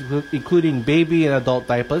items, including baby and adult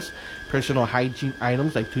diapers, personal hygiene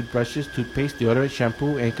items like toothbrushes, toothpaste, deodorant,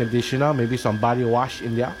 shampoo, and conditioner. Maybe some body wash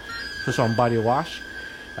in there. So some body wash.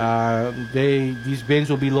 These bins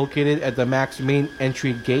will be located at the Max main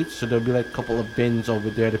entry gate. So there'll be like a couple of bins over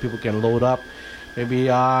there that people can load up. Maybe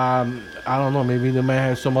I don't know. Maybe they might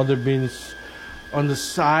have some other bins on the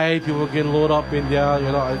side. People can load up in there.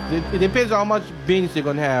 You know, it depends on how much bins they're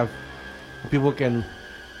gonna have. People can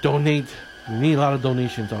donate. We need a lot of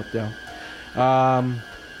donations out there.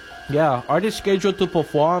 Yeah, artists scheduled to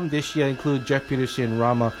perform this year include Jeff Peterson,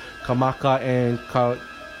 Rama Kamaka, and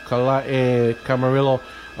Kalae Camarillo,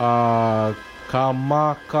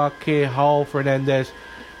 Kamaka K. Hao Fernandez,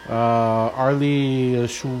 Arlie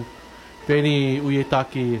Shu, Penny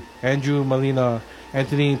Uyetaki, Andrew Malina,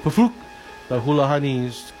 Anthony Pufuk, the Hula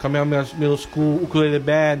Honeys, Kamehameha Middle School Ukulele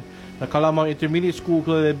Band, the Kalamang Intermediate School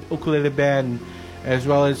Ukulele Band, as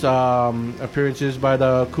well as appearances by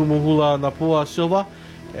the Kumuhula Napua Silva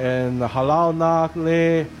and the Halal na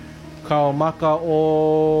Le Kaumaka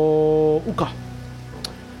o Uka.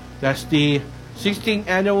 That's the 16th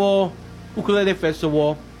annual Ukulele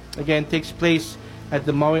Festival. Again, takes place at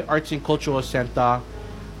the Maui Arts and Cultural Center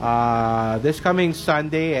this coming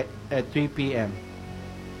Sunday at 3 p.m.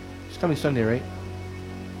 It's coming Sunday, right?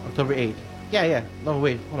 October 8th. Yeah. No,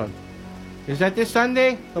 wait, hold on. Is that this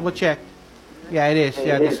Sunday? Double check. Yeah, it is.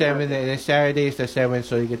 Yeah, the 7th. And Saturday is the 7th,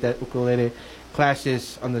 so you get that ukulele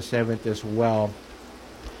classes on the 7th as well.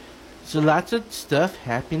 So lots of stuff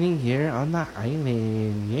happening here on the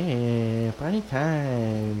island. Yeah, party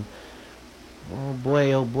time. Oh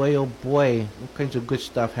boy, oh boy, oh boy. All kinds of good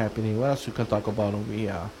stuff happening. What else we can talk about over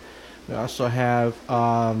here? We also have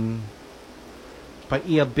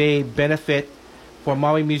Paia Bay benefit for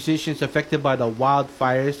Maui musicians affected by the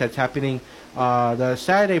wildfires that's happening the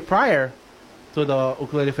Saturday prior to the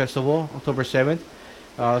Ukulele Festival, October 7th.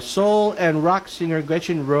 Soul and rock singer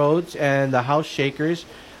Gretchen Rhodes and the House Shakers,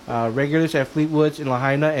 regulars at Fleetwood's in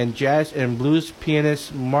Lahaina, and jazz and blues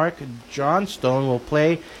pianist Mark Johnstone will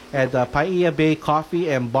play at the Paia Bay Coffee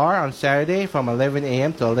and Bar on Saturday from 11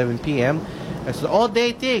 a.m. to 11 p.m. It's an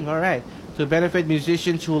all-day thing, all right, to benefit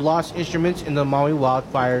musicians who lost instruments in the Maui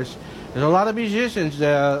wildfires. There's a lot of musicians,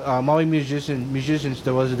 Maui musicians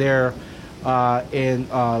that was there in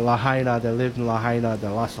Lahaina, that lived in Lahaina,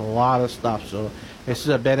 that lost a lot of stuff. So this is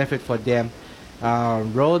a benefit for them.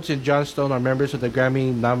 Rhodes and Johnstone are members of the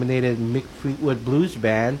Grammy-nominated Mick Fleetwood Blues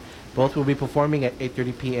Band. Both will be performing at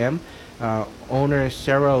 8:30 p.m. Owner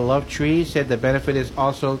Sarah Lovetree said the benefit is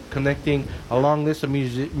also connecting a long list of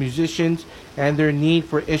musicians and their need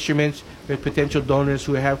for instruments with potential donors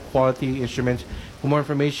who have quality instruments. For more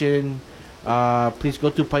information, please go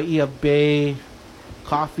to Paia Bay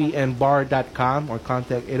coffeeandbar.com or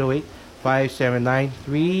contact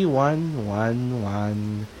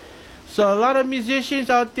 808-579-3111. So a lot of musicians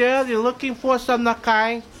out there, they're looking for some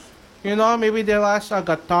nakai. You know, maybe they lost a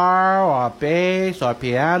guitar or a bass or a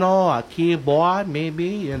piano or a keyboard, maybe,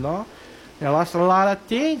 you know. They lost a lot of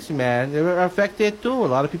things, man. They were affected too.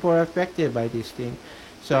 A lot of people are affected by this thing.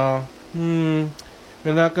 So, we're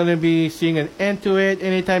not going to be seeing an end to it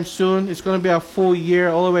anytime soon. It's going to be a full year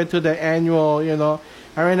all the way to the annual, you know.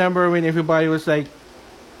 I remember when everybody was like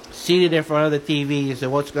seated in front of the TVs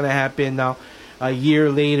and what's going to happen now a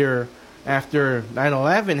year later after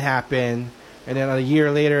 9/11 happened, and then a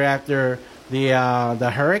year later after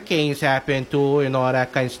the hurricanes happened too, you know, all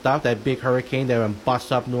that kind of stuff. That big hurricane that went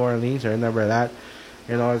bust up New Orleans, I remember that.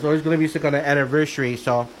 You know, it's always going to be some kind of anniversary,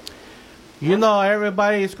 so you know,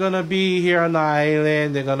 everybody is going to be here on the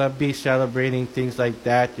island. They're going to be celebrating things like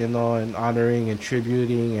that, you know, and honoring and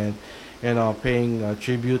tributing and, you know, paying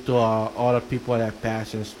tribute to all the people that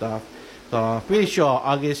passed and stuff. So, pretty sure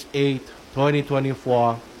August 8th,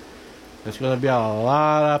 2024, there's going to be a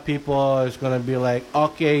lot of people. It's going to be like,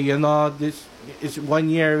 okay, you know, this is 1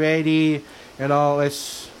 year already. You know,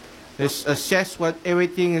 let's assess what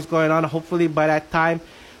everything is going on. Hopefully by that time,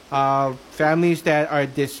 families that are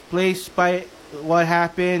displaced by what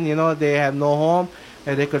happened, you know, they have no home,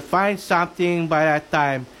 and they could find something by that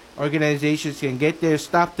time. Organizations can get their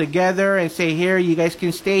stuff together and say, here, you guys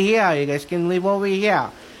can stay here, you guys can live over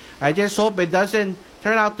here. I just hope it doesn't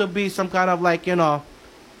turn out to be some kind of like, you know,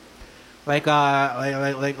 like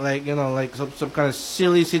you know, like some kind of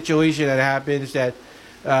silly situation that happens that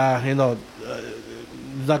you know,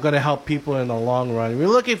 not going to help people in the long run. We're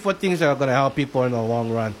looking for things that are going to help people in the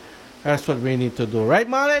long run. That's what we need to do. Right,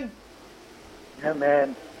 Marlon? Yeah,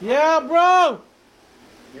 man. Yeah, bro.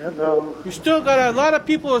 Yeah, bro. You still got a lot of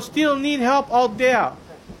people who still need help out there.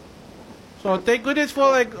 So thank goodness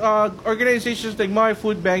for like organizations like Maui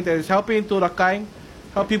Food Bank that is helping to Rakai,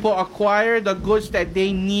 help people acquire the goods that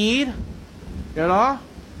they need. You know,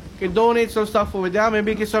 you can donate some stuff over there.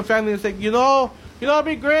 Maybe get some family that's like, you know, it'd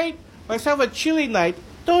be great. Let's have a chili night.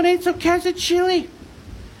 Donate some cans of chili.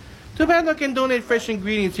 Too bad I can donate fresh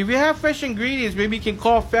ingredients. If you have fresh ingredients, maybe you can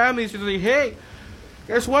call families and say, hey,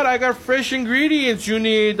 guess what? I got fresh ingredients. You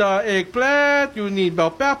need eggplant, you need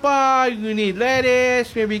bell pepper, you need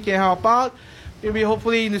lettuce. Maybe you can help out. Maybe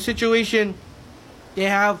hopefully in the situation, they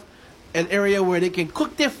have an area where they can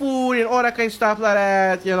cook their food and all that kind of stuff like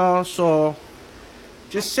that, you know. So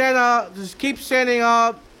just keep sending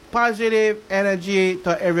out positive energy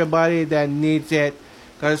to everybody that needs it.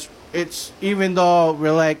 Because it's, even though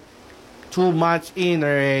we're like 2 months in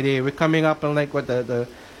already, we're coming up on like what the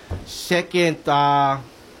second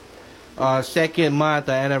month,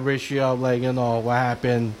 the anniversary of, like, you know, what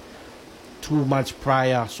happened 2 months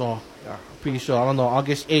prior. So yeah, pretty sure, I don't know,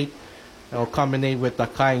 August 8th it'll culminate with the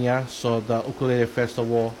Kanya, so the ukulele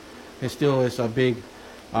festival. It still is a big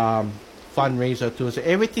fundraiser too. So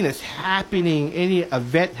everything that's happening, any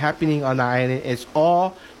event happening on the island, is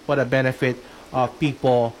all for the benefit of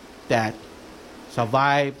people that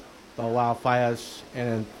survived the wildfires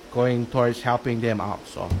and going towards helping them out.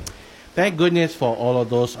 So thank goodness for all of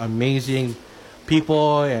those amazing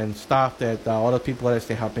people and stuff that all the people that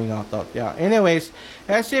they're helping out. Yeah. Anyways,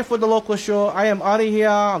 that's it for the local show. I am out of here.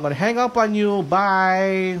 I'm gonna hang up on you.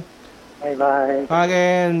 Bye. Bye bye.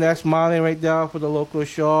 Again, that's Marlon right there for the local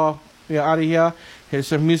show. We are out of here. Here's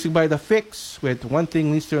some music by The Fix with One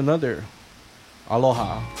Thing Leads to Another.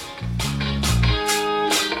 Aloha.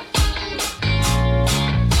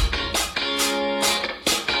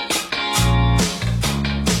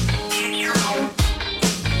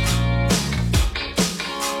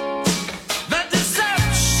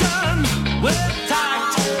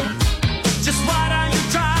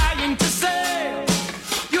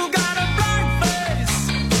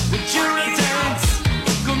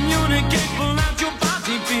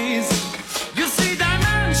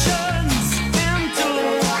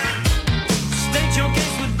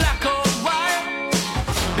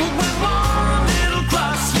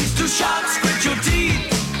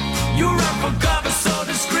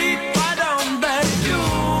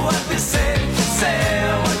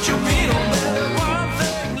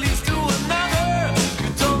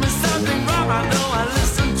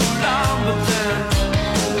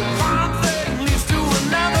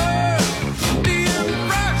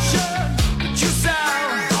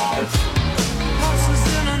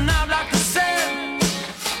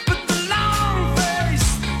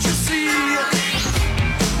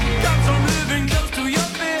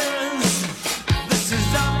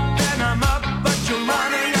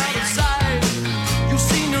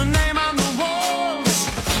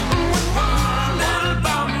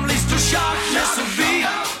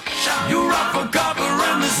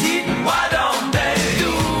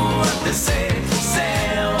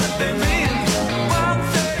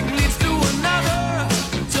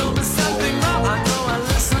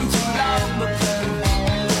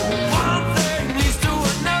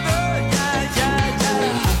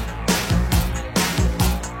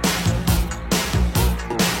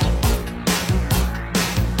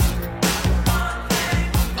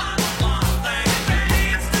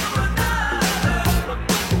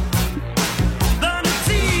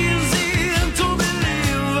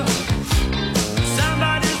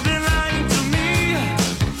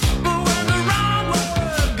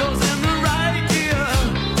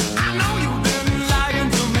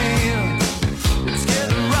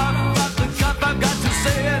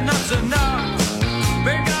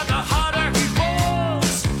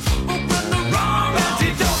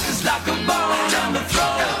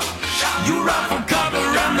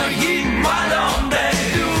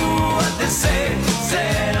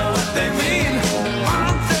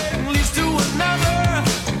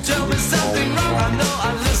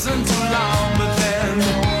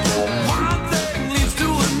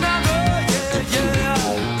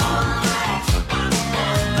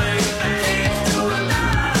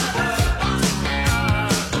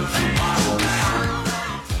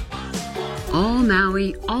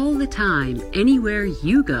 Maui all the time, anywhere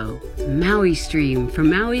you go. Maui Stream for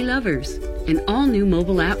Maui lovers. An all-new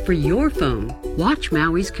mobile app for your phone. Watch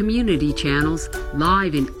Maui's community channels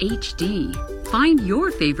live in HD. Find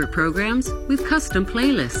your favorite programs with custom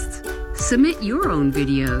playlists. Submit your own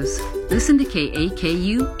videos. Listen to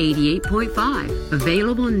KAKU 88.5.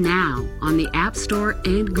 Available now on the App Store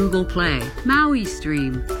and Google Play. Maui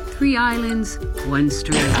Stream. 3 islands, 1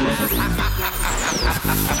 stream.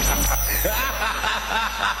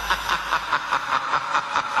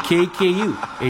 KKU